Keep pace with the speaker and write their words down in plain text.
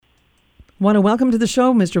Want to welcome to the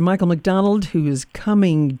show Mr. Michael McDonald, who is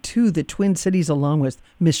coming to the Twin Cities along with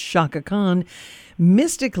Miss Chaka Khan.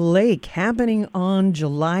 Mystic Lake happening on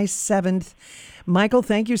July 7th. Michael,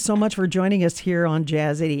 thank you so much for joining us here on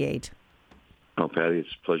Jazz 88. Oh, Patty, it's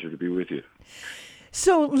a pleasure to be with you.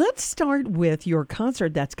 So let's start with your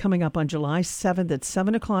concert that's coming up on July 7th at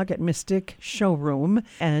 7 o'clock at Mystic Showroom.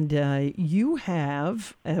 And you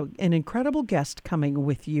have an incredible guest coming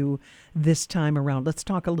with you this time around. Let's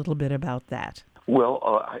talk a little bit about that. Well,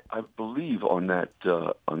 I believe on that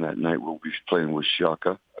night we'll be playing with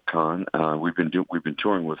Chaka Khan. We've been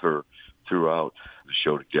touring with her throughout the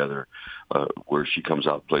show together, where she comes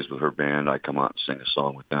out and plays with her band. I come out and sing a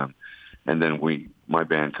song with them, and then my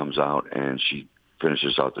band comes out and she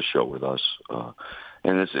finishes out the show with us.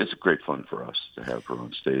 And it's great fun for us to have her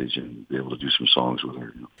on stage and be able to do some songs with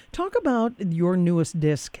her. Talk about your newest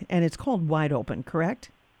disc, and it's called Wide Open,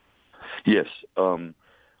 correct? Yes.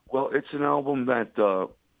 Well, it's an album that,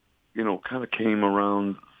 kind of came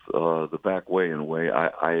around the back way in a way.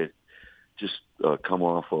 I had just come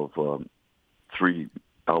off of 3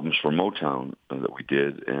 albums for Motown that we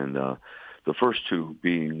did, and the first 2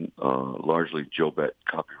 being largely Joe Bett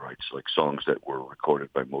copyrights, like songs that were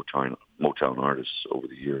recorded by Motown artists over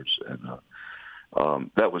the years. And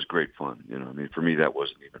that was great fun. For me, that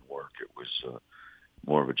wasn't even work. It was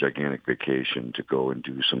more of a gigantic vacation to go and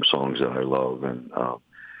do some songs that I love, and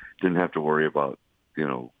didn't have to worry about,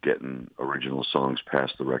 getting original songs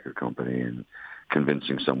past the record company and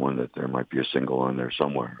convincing someone that there might be a single on there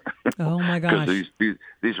somewhere. Oh my gosh! Because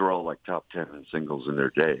these were all like top 10 singles in their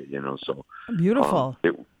day, So beautiful.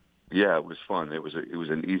 It was fun. It was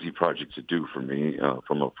an easy project to do for me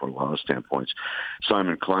from a lot of standpoints.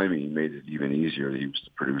 Simon Climie made it even easier. He was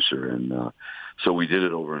the producer, and so we did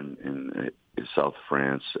it over in South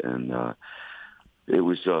France, and it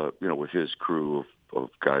was with his crew of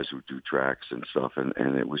guys who do tracks and stuff,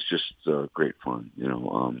 and it was just great fun.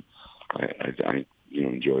 I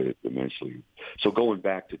enjoyed it immensely. So going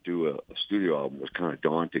back to do a studio album was kind of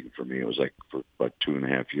daunting for me. It was like for about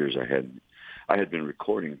 2.5 years I had been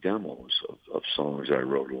recording demos of songs that I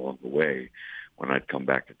wrote along the way. When I'd come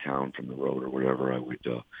back to town from the road or whatever, I would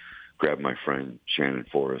grab my friend Shannon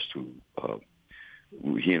Forrest, who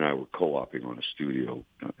he and I were co-oping on a studio,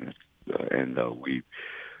 and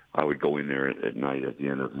I would go in there at night at the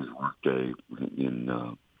end of his workday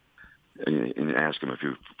and ask him if he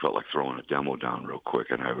felt like throwing a demo down real quick,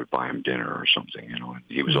 and I would buy him dinner or something, and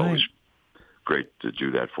he was always great to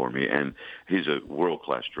do that for me. And he's a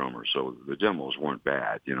world-class drummer, so the demos weren't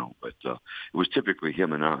bad, but it was typically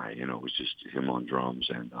him and I, it was just him on drums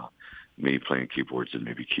and me playing keyboards and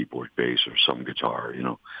maybe keyboard bass or some guitar,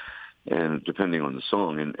 and depending on the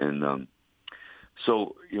song. And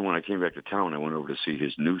so, when I came back to town, I went over to see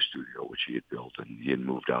his new studio, which he had built, and he had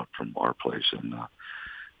moved out from our place, and I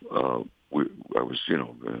was,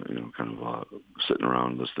 kind of sitting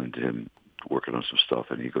around listening to him working on some stuff,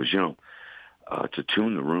 and he goes, to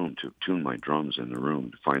tune the room, to tune my drums in the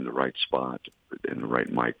room, to find the right spot and the right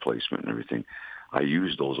mic placement and everything, I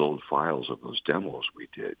used those old files of those demos we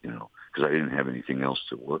did, because I didn't have anything else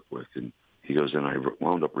to work with. And he goes, and I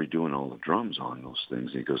wound up redoing all the drums on those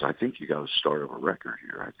things. And he goes, I think you got to start of a record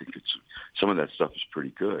here. I think some of that stuff is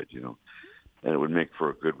pretty good, and it would make for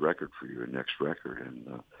a good record for your next record.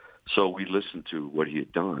 And so we listened to what he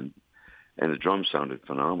had done, and the drums sounded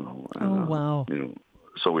phenomenal. And, wow.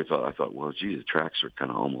 So I thought, well, gee, the tracks are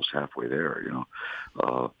kind of almost halfway there,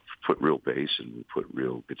 put real bass and put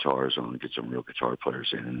real guitars on, get some real guitar players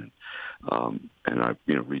in, and I,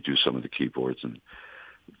 redo some of the keyboards and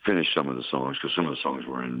finish some of the songs, because some of the songs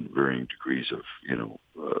were in varying degrees of,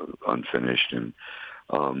 unfinished. And,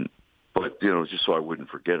 but, just so I wouldn't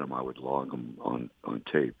forget them, I would log them on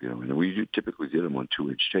tape, and we typically did them on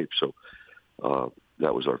 2-inch tape. So,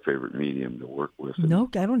 that was our favorite medium to work with. No,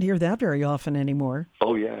 I don't hear that very often anymore.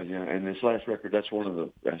 Oh, yeah. And this last record, that's one of the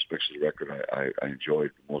aspects of the record I enjoyed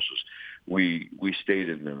the most. Was we stayed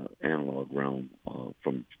in the analog realm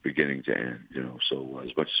from beginning to end, so as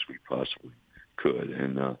much as we possibly could.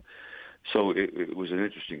 And so it was an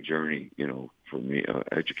interesting journey, for me,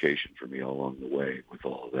 education for me all along the way with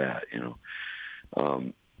all of that,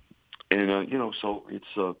 so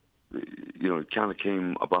it's... it kind of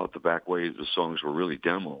came about the back way. The songs were really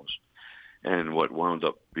demos, and what wound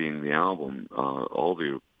up being the album,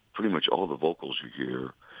 pretty much all the vocals you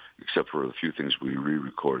hear, except for a few things we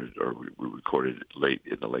re-recorded or we recorded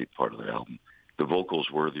in the late part of the album. The vocals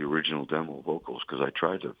were the original demo vocals, because I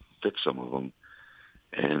tried to fix some of them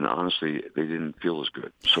And honestly, they didn't feel as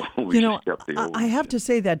good. So we just kept the old I have to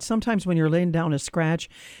say that sometimes when you're laying down a scratch,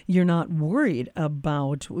 you're not worried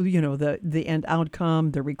about, the end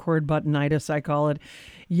outcome, the record buttonitis, I call it.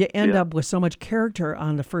 You end up with so much character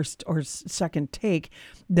on the first or second take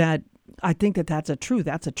that I think that's a true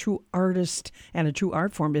artist and a true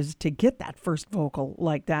art form, is to get that first vocal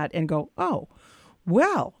like that and go, oh,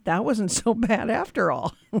 well, that wasn't so bad after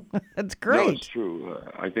all. That's great. No, it's true.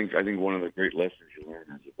 I think one of the great lessons you learn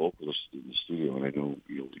as a vocalist in the studio, and I know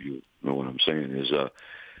you know what I'm saying, is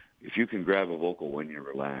if you can grab a vocal when you're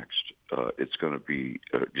relaxed, it's going to be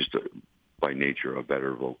by nature a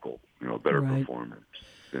better vocal, a better performance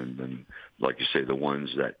than, like you say, the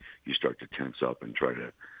ones that you start to tense up and try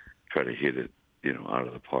to hit it, out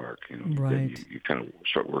of the park. Then you kind of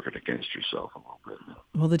start working against yourself a little bit.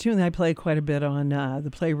 Well, the tune that I play quite a bit on the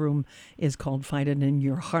Playroom is called Find It in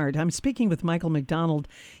Your Heart. I'm speaking with Michael McDonald.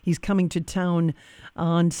 He's coming to town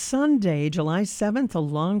on Sunday, July 7th,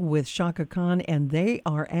 along with Chaka Khan, and they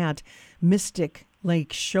are at Mystic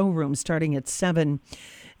Lake Showroom starting at 7.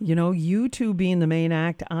 You two being the main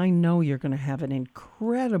act, I know you're going to have an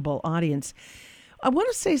incredible audience. I want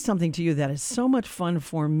to say something to you that is so much fun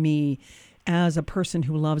for me as a person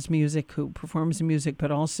who loves music, who performs music, but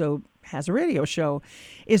also has a radio show,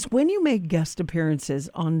 is when you make guest appearances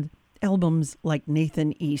on albums like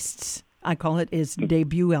Nathan East's, I call it his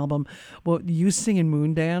debut album. Well, you singing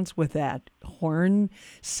Moondance with that horn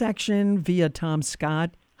section via Tom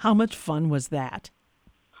Scott. How much fun was that?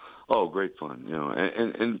 Oh, great fun.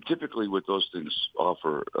 And typically what those things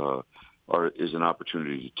offer is an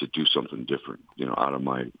opportunity to do something different, out of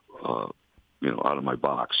my out of my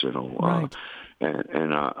box, Right.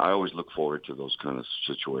 And I always look forward to those kind of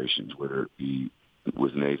situations, whether it be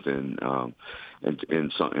with Nathan and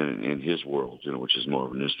in his world, which is more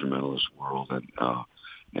of an instrumentalist world,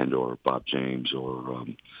 and or Bob James or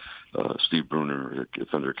Steve Bruner,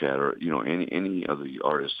 Thundercat, or any of the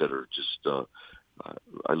artists that are just.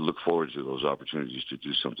 I look forward to those opportunities to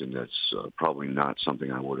do something that's probably not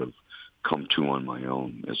something I would have come to on my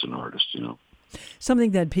own as an artist,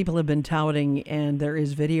 Something that people have been touting, and there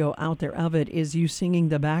is video out there of it, is you singing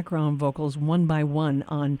the background vocals one by one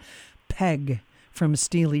on Peg from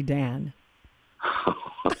Steely Dan.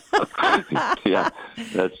 Yeah,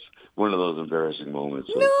 that's one of those embarrassing moments.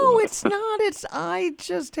 No, it's not. I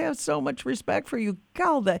just have so much respect for you.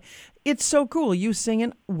 God, it's so cool. You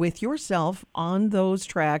singing with yourself on those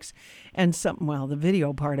tracks, and the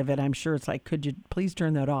video part of it, I'm sure it's like, could you please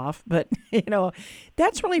turn that off? But,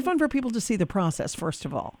 that's really fun for people to see the process, first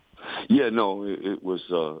of all. Yeah, no, it was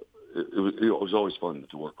always fun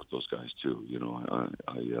to work with those guys, too.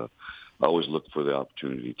 I always look for the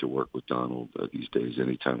opportunity to work with Donald these days,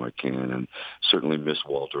 anytime I can, and certainly miss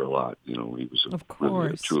Walter a lot. He was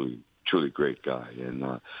really a truly great guy, and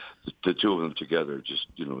the two of them together, just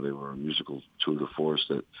they were a musical tour de force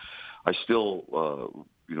that I still,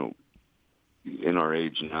 in our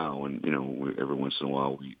age now, and every once in a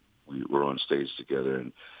while we were on stage together,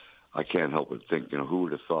 and I can't help but think, who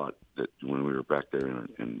would have thought that when we were back there,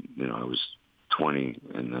 and I was 20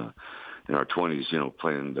 and. In our 20s,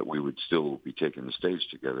 playing, that we would still be taking the stage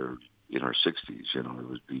together in our 60s. It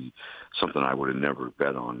would be something I would have never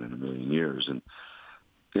bet on in a million years. And,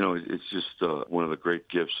 it's just one of the great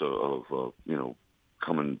gifts of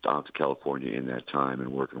coming out to California in that time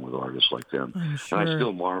and working with artists like them. I'm sure. And I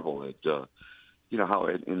still marvel at, how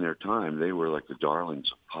in their time they were like the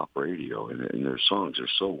darlings of pop radio, and their songs are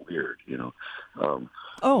so weird,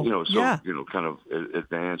 kind of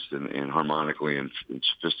advanced and harmonically and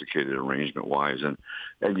sophisticated arrangement-wise,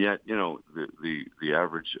 and yet, the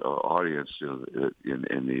average audience, and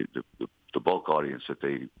the bulk audience that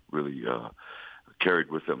they really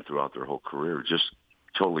carried with them throughout their whole career just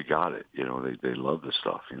totally got it. They love the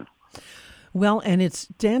stuff. Well, and it's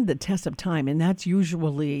stand the test of time, and that's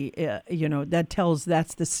usually,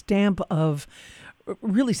 that's the stamp of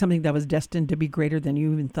really something that was destined to be greater than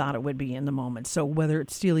you even thought it would be in the moment. So whether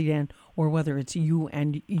it's Steely Dan or whether it's you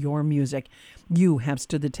and your music, you have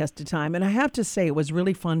stood the test of time. And I have to say, it was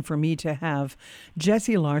really fun for me to have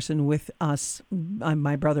Jesse Larson with us,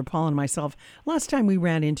 my brother Paul and myself, last time we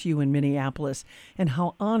ran into you in Minneapolis, and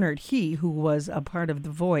how honored he, who was a part of The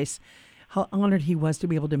Voice, how honored he was to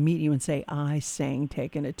be able to meet you and say, I sang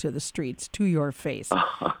Taking It to the Streets to your face,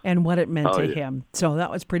 and what it meant to him. So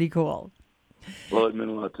that was pretty cool. Well, it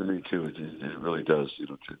meant a lot to me, too. It really does,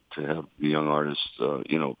 to have the young artists,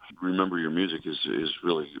 remember your music is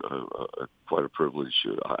really quite a privilege.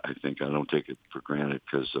 I think I don't take it for granted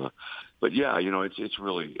but yeah, it's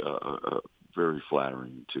really very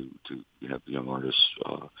flattering to have the young artists,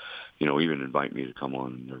 even invite me to come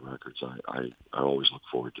on their records. I always look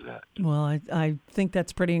forward to that. Well, I think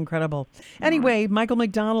that's pretty incredible. Anyway, Michael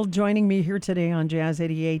McDonald joining me here today on Jazz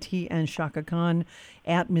 88. He and Chaka Khan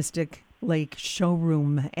at Mystic Lake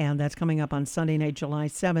Showroom, and that's coming up on Sunday night, July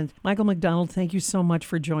 7th. Michael McDonald, thank you so much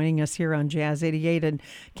for joining us here on Jazz 88, and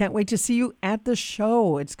can't wait to see you at the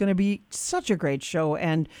show. It's going to be such a great show,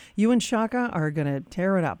 and you and Chaka are going to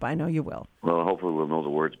tear it up. I know you will. Well, hopefully we'll know the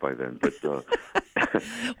words by then. But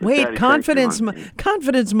wait, Daddy,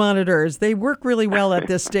 confidence monitors, they work really well at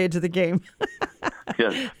this stage of the game.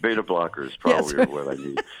 Yeah, beta blockers probably are what I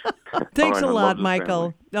need. Thanks right, a lot,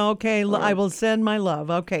 Michael. Family. Okay, right. I will send my love.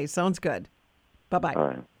 Okay, sounds good. Bye-bye. All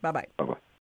right. Bye-bye. Bye-bye.